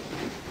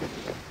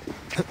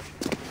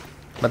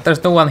 But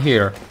there's no one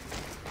here.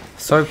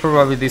 So I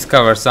probably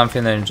discovered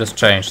something and it just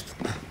changed.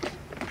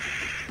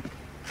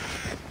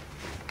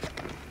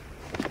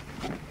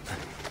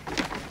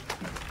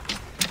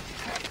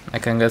 I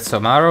can get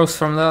some arrows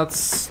from that.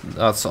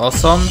 That's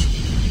awesome.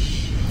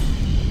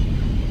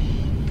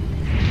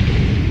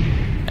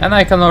 And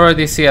I can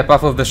already see a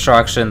path of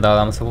destruction that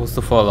I'm supposed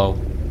to follow.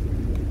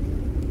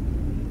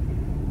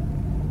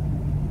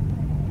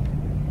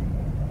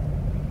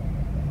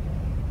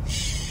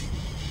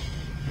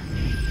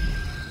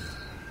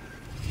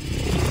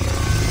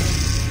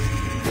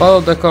 Follow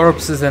the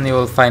corpses and you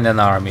will find an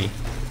army.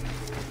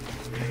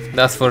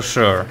 That's for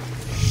sure.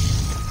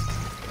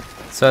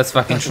 So let's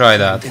fucking try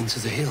that. Into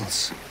the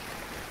hills.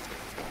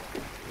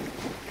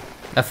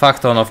 A fuck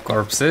ton of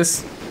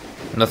corpses.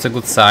 That's a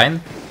good sign.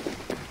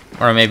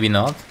 Or maybe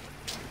not.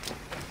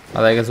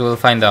 But I guess we'll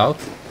find out.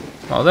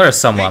 Oh, there is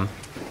someone. Hey,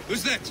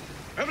 who's that?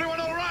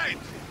 Everyone all right?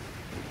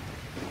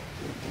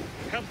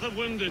 Help the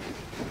wounded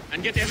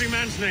and get every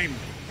man's name.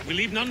 We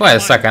leave none Wait a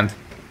behind. second.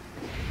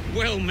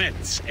 Well met,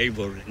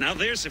 Eivor. Now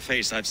there's a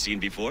face I've seen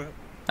before.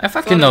 I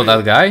fucking know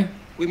that guy.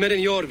 We met in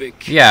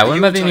Jorvik. Yeah, we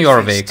met in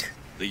Jorvik.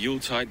 The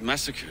Yuletide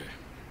massacre.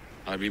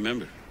 I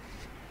remember.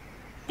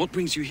 What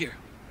brings you here?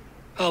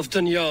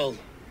 Halfdan Jarl.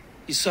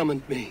 He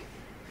summoned me.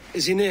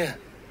 Is he near?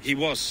 He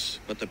was,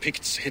 but the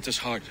Picts hit us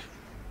hard.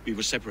 We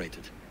were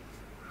separated.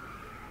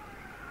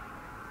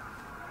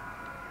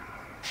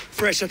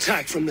 Fresh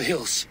attack from the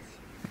hills.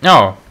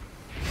 Oh.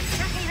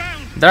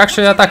 They're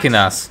actually attacking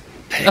us.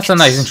 That's a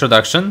nice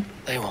introduction.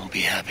 They won't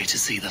be happy to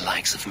see the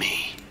likes of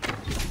me.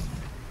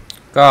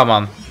 Come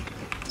on.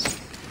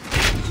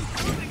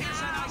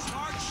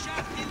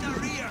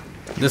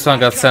 This one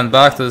got sent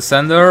back to the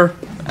sender.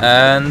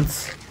 And...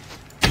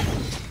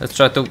 let's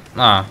try to...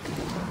 I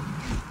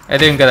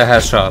didn't get a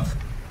headshot.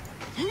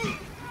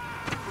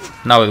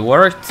 Now it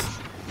worked.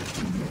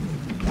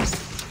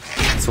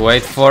 Let's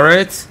wait for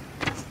it.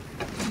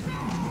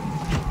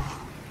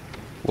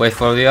 Wait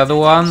for the other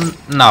one.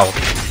 Now.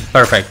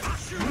 Perfect.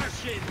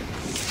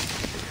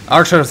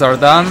 Archers are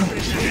done.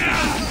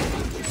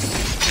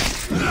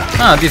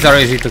 Ah, these are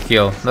easy to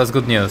kill. That's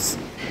good news.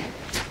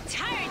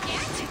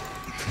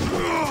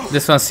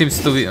 This one seems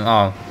to be...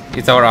 oh,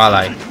 it's our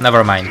ally.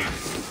 Never mind.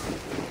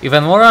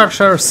 Even more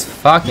archers?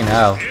 Fucking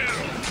hell.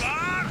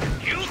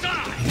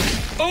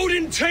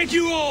 Odin, take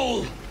you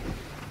all!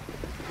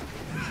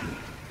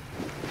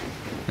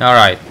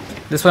 Alright.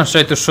 This one's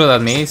trying to shoot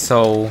at me,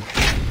 so...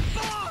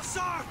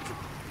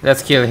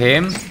 Let's kill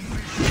him.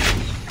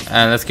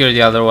 And let's kill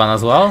the other one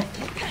as well.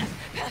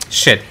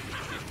 Shit.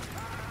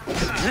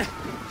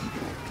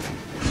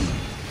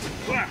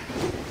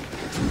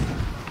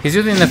 He's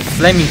using a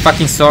flaming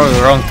fucking sword,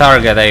 wrong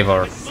target,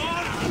 Eivor.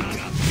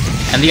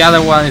 And the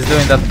other one is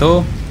doing that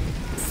too?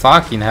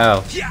 Fucking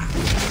hell.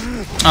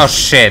 Oh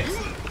shit.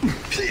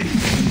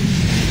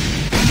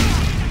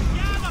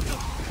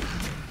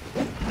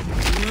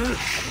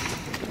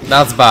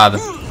 That's bad.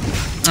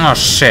 Oh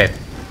shit.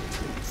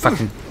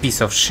 Fucking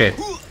piece of shit.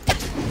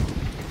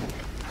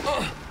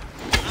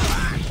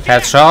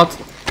 Headshot.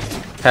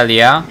 Hell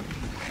yeah.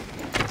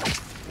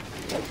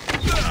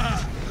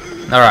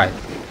 Alright.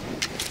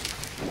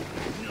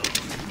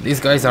 These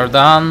guys are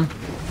done.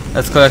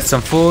 Let's collect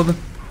some food.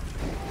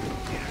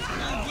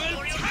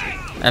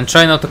 And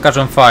try not to catch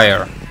on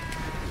fire.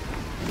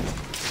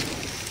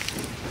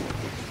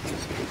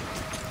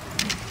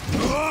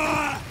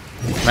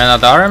 Man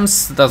at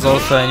arms, that's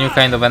also a new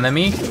kind of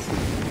enemy.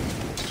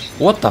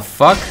 What the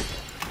fuck?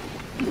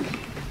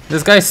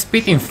 This guy's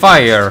spitting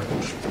fire.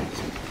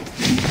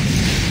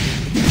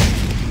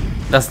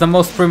 That's the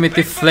most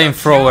primitive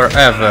flamethrower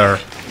ever.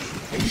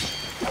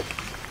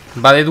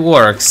 But it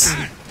works.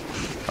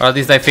 Or at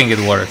least I think it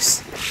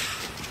works.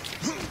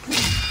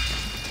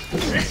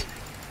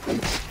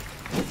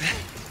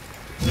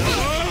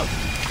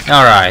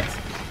 Alright.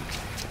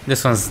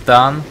 This one's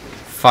done.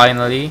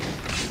 Finally.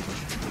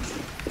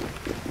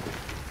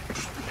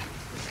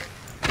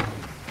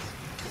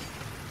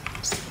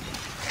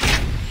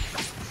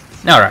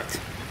 Alright.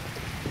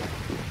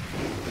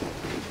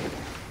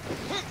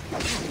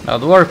 That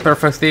would work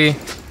perfectly.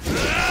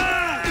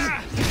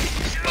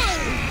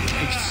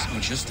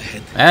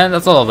 And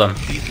that's all of them.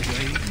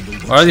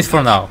 Or at least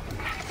for now.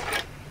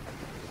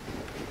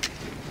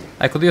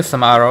 I could use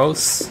some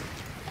arrows.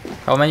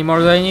 How many more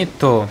do I need?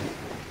 2.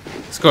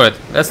 Screw it.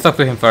 Let's talk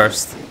to him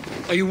first.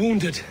 Are you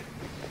wounded?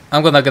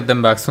 I'm gonna get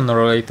them back sooner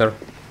or later.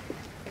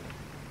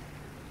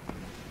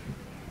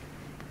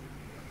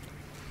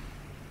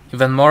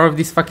 Even more of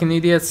these fucking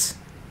idiots?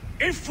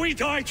 If we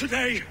die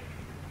today,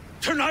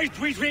 tonight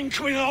we drink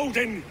with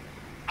Odin.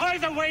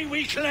 Either way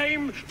we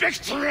claim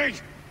victory.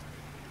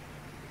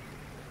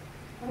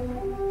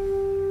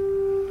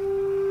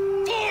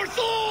 For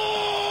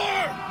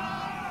Thor!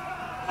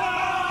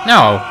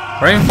 No,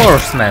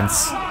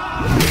 reinforcements.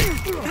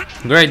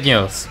 Great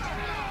news.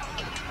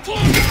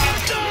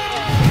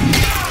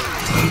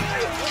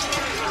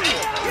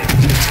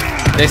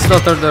 They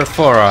slaughtered their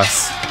for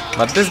us.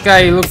 But this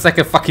guy looks like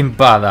a fucking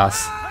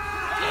badass.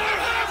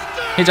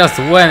 He just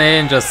went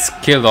in,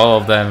 just killed all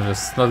of them,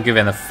 just not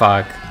giving a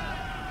fuck.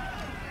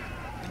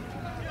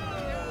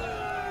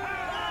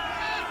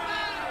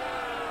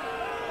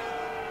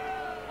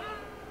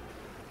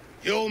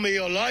 You owe me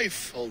your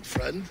life, old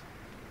friend.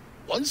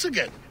 Once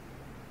again.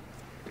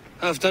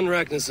 Halfdan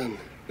Ragnarsson.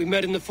 We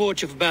met in the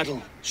Forge of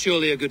Battle.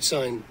 Surely a good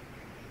sign.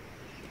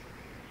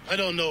 I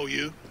don't know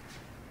you.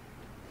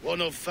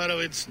 One of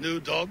Faroid's new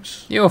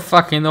dogs? You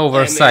fucking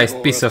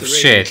oversized piece of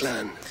shit.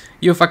 Clan.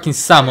 You fucking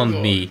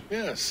summoned me.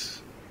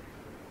 Yes.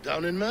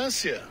 Down in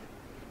Mercia.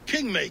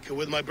 Kingmaker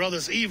with my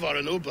brothers Ivar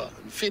and Ubba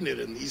and Finnir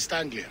in East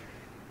Anglia.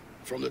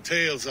 From the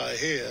tales I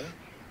hear,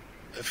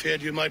 I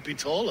feared you might be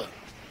taller.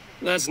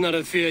 That's not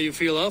a fear you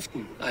feel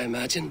often, I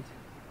imagine.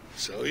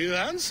 So you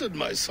answered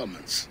my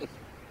summons.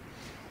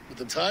 But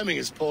the timing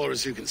is poor,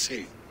 as you can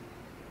see.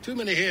 Too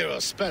many here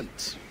are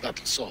spent,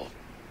 battle sore,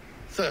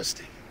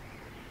 thirsty.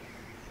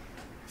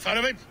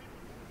 Faroid,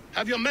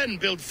 have your men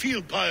build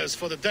field pyres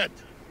for the dead.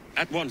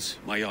 At once,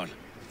 my Jarl.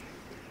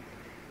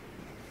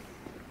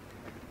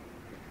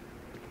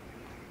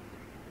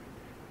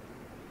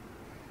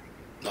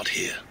 Not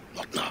here,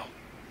 not now.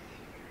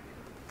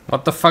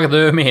 What the fuck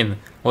do you mean?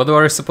 What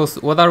are we supposed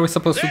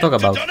to talk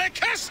about? To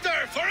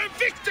Doncaster for a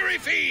victory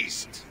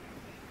feast!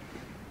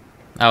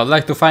 I would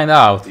like to find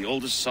out. The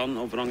oldest son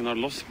of Ragnar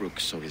Lothbrok,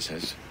 so he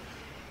says.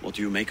 What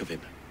do you make of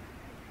him?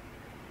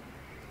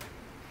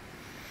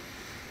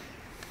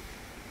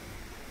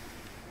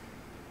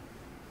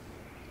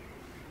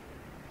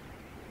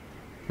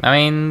 I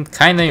mean,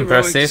 kinda Heroic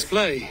impressive.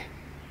 display.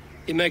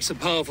 He makes a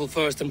powerful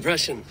first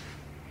impression.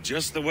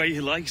 Just the way he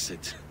likes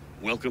it.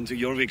 Welcome to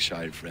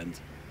Jorvikshire, friend.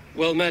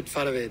 Well met,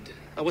 Faroid.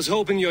 I was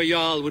hoping your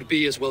Jarl would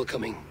be as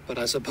welcoming, but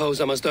I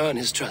suppose I must earn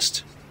his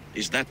trust.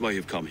 Is that why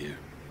you've come here?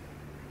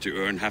 To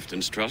earn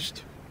Halfdan's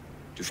trust?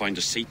 To find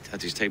a seat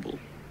at his table?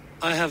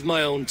 I have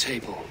my own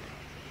table.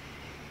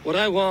 What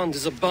I want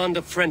is a bond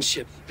of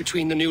friendship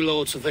between the new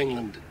lords of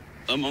England.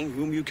 Among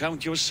whom you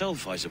count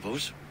yourself, I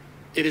suppose?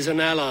 It is an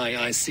ally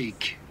I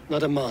seek,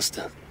 not a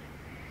master.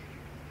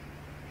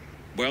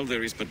 Well,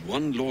 there is but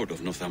one lord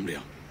of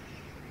Northumbria.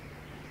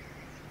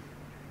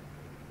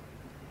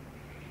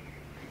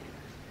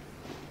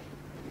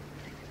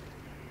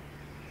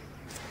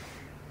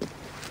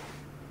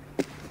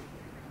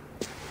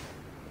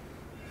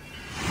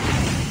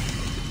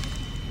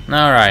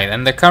 Alright,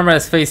 and the camera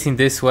is facing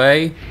this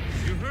way.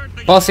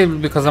 Possibly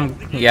because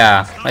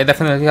I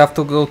definitely have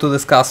to go to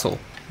this castle.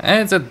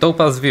 And it's a dope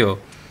ass view.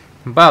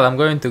 But I'm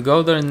going to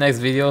go there in the next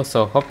video,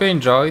 so hope you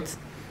enjoyed.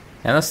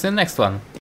 and I'll see you in the next one.